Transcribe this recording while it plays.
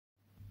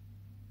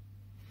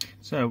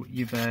So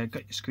you've got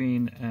your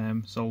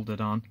screen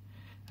soldered on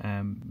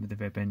with the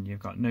ribbon. You've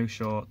got no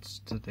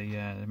shorts to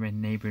the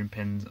neighbouring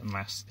pins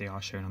unless they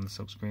are shown on the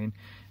silk screen.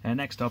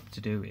 Next up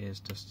to do is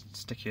just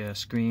stick your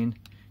screen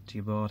to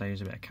your board. I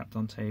use a bit of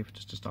Kapton tape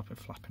just to stop it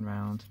flapping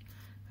around.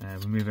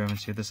 We'll move over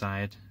to the other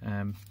side.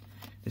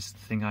 This is the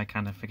thing I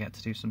kind of forget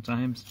to do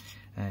sometimes.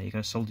 You've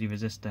got to solder your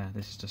resistor.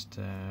 This is just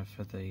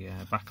for the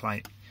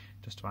backlight,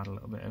 just to add a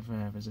little bit of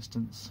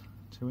resistance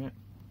to it.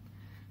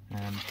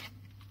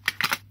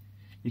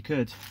 You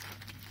could,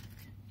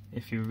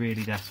 if you're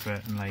really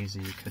desperate and lazy,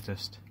 you could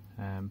just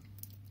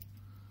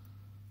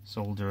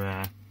solder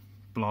a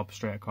blob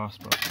straight across,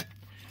 but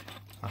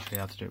I'll show you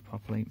how to do it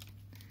properly.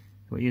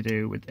 What you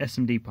do with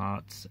SMD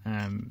parts,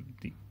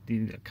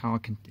 the car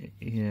can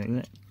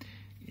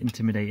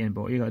intimidating,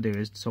 but what you got to do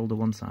is solder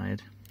one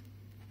side,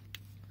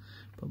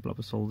 put a blob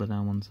of solder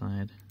down one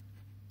side,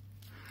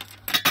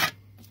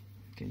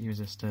 get your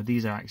resistor.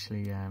 These are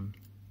actually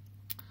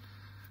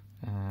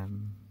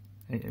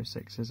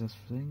 806s, I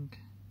think,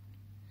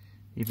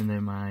 even though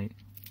my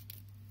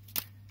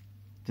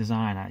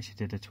design actually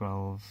did a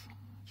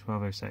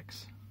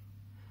 1206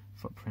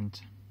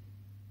 footprint.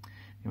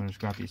 You want to just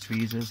grab your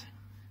tweezers,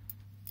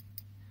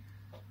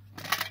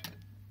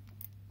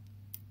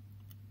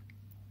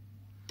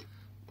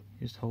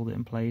 just hold it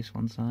in place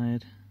one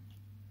side.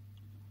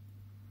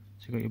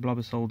 So you've got your blob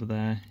of solder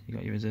there, you've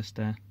got your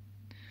resistor.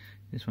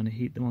 You just want to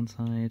heat the one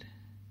side.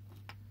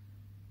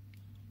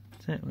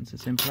 That's it. Once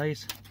it's in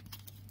place,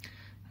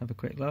 have a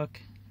quick look.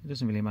 It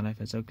doesn't really matter if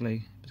it's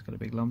ugly, if it's got a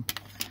big lump.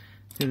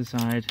 The other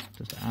side,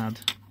 just add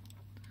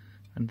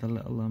another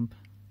little lump,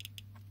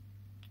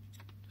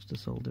 just to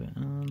solder it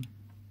on.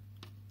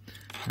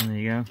 And there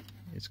you go.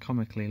 It's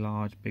comically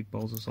large, big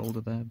balls of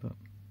solder there, but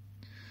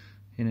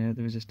you know,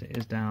 the resistor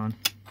is down.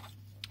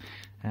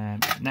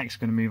 Next,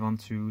 we're going to move on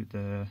to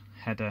the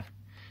header.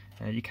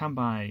 You can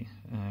buy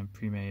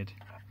pre-made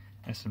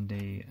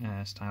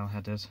SMD style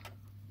headers,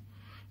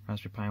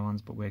 Raspberry Pi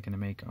ones, but we're going to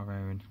make our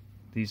own.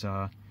 These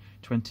are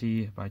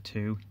 20 by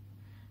 2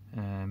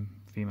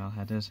 female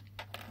headers.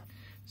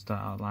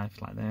 Start out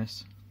life like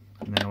this,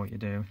 and then what you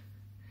do,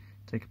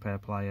 take a pair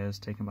of pliers,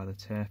 take them by the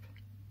tip,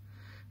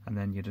 and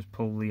then you just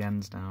pull the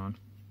ends down,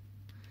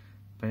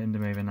 bend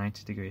them over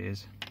 90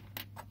 degrees,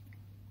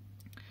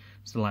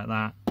 so like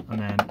that, and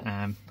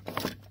then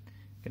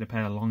get a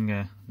pair of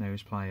longer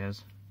nose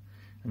pliers,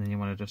 and then you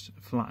want to just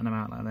flatten them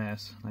out like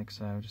this, like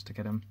so, just to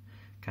get them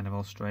kind of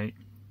all straight.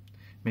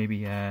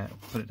 Maybe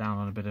put it down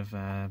on a bit of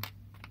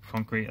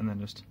concrete and then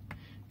just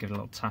give it a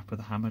little tap with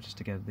a hammer just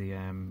to get the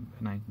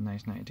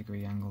nice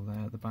 90-degree angle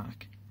there at the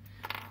back.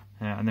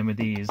 And then with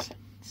these,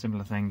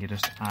 similar thing, you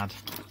just add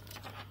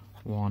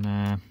one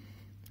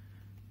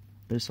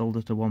bit of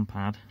solder to one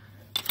pad,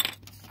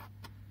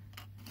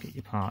 get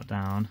your part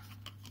down,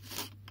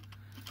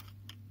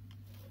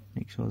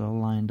 make sure they're all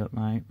lined up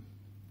right.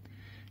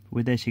 But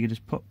with this, you can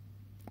just put,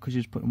 because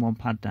you're just putting one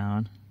pad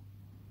down,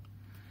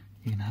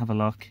 you can have a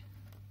look.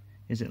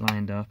 Is it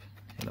lined up?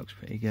 It looks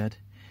pretty good.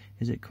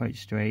 Is it quite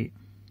straight?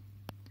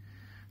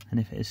 And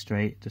if it is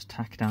straight, just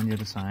tack down the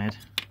other side,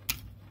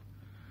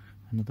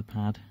 another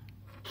pad.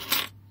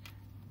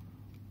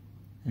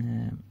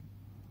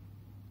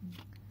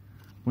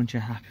 Once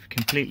you're happy,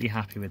 completely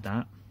happy with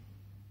that,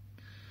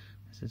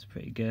 this is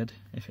pretty good.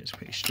 If it's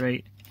pretty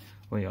straight,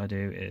 what you gotta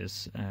do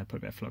is put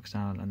a bit of flux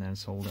down and then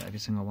solder every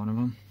single one of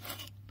them.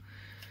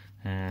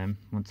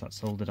 Once that's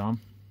soldered on,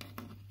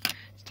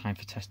 it's time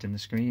for testing the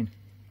screen.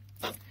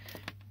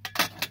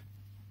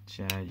 Which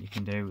you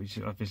can do, which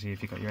obviously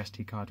if you've got your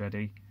SD card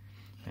ready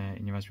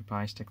in your Raspberry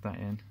Pi, stick that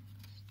in,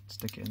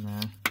 stick it in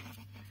there,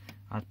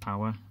 add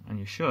power, and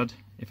you should,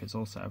 if it's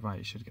all set up right,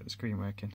 you should get the screen working.